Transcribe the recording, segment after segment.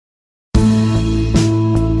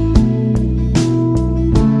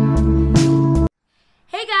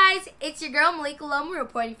it's your girl Milika L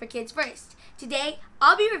reporting for Kids First. Today,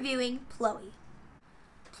 I'll be reviewing Ploey.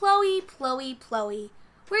 Ploey, Ploey, Ploey.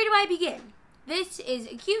 Where do I begin? This is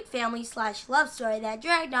a cute family/love story that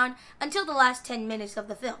dragged on until the last 10 minutes of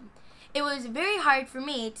the film. It was very hard for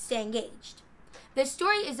me to stay engaged. The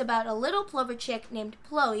story is about a little plover chick named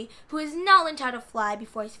Ploey who has not learned how to fly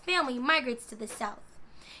before his family migrates to the south.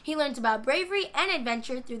 He learns about bravery and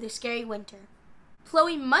adventure through the scary winter.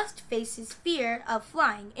 Ploey must face his fear of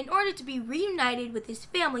flying in order to be reunited with his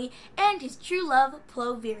family and his true love,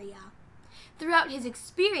 Ploveria. Throughout his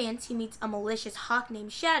experience, he meets a malicious hawk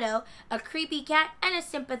named Shadow, a creepy cat, and a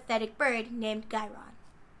sympathetic bird named Gyron.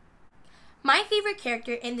 My favorite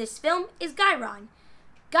character in this film is Gyron.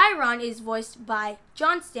 Gyron is voiced by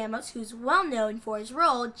Stamos, who's well known for his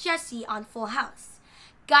role Jesse on Full House.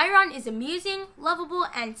 Gyron is amusing, lovable,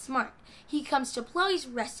 and smart. He comes to Ploey's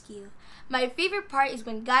rescue. My favorite part is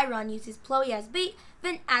when Gyron uses Ploey as bait,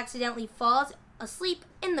 then accidentally falls asleep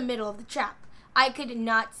in the middle of the trap. I could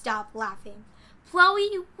not stop laughing.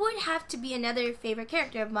 Ploey would have to be another favorite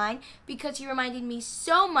character of mine because he reminded me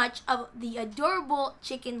so much of the adorable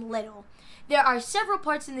Chicken Little. There are several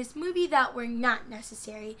parts in this movie that were not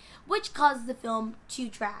necessary, which caused the film to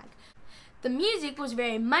drag. The music was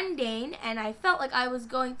very mundane, and I felt like I was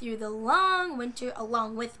going through the long winter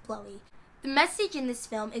along with Ploey. The message in this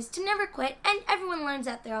film is to never quit, and everyone learns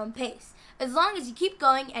at their own pace. As long as you keep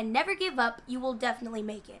going and never give up, you will definitely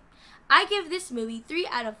make it. I give this movie 3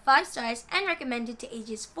 out of 5 stars and recommend it to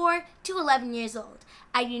ages 4 to 11 years old.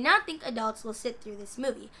 I do not think adults will sit through this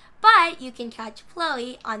movie, but you can catch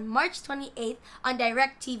Ploey on March 28th on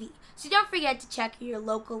DirecTV, so don't forget to check your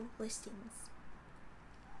local listings.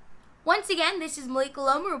 Once again, this is Milika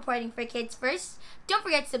L reporting for Kids First. Don't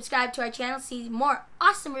forget to subscribe to our channel to see more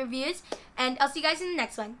awesome reviews, and I'll see you guys in the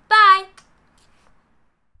next one. Bye!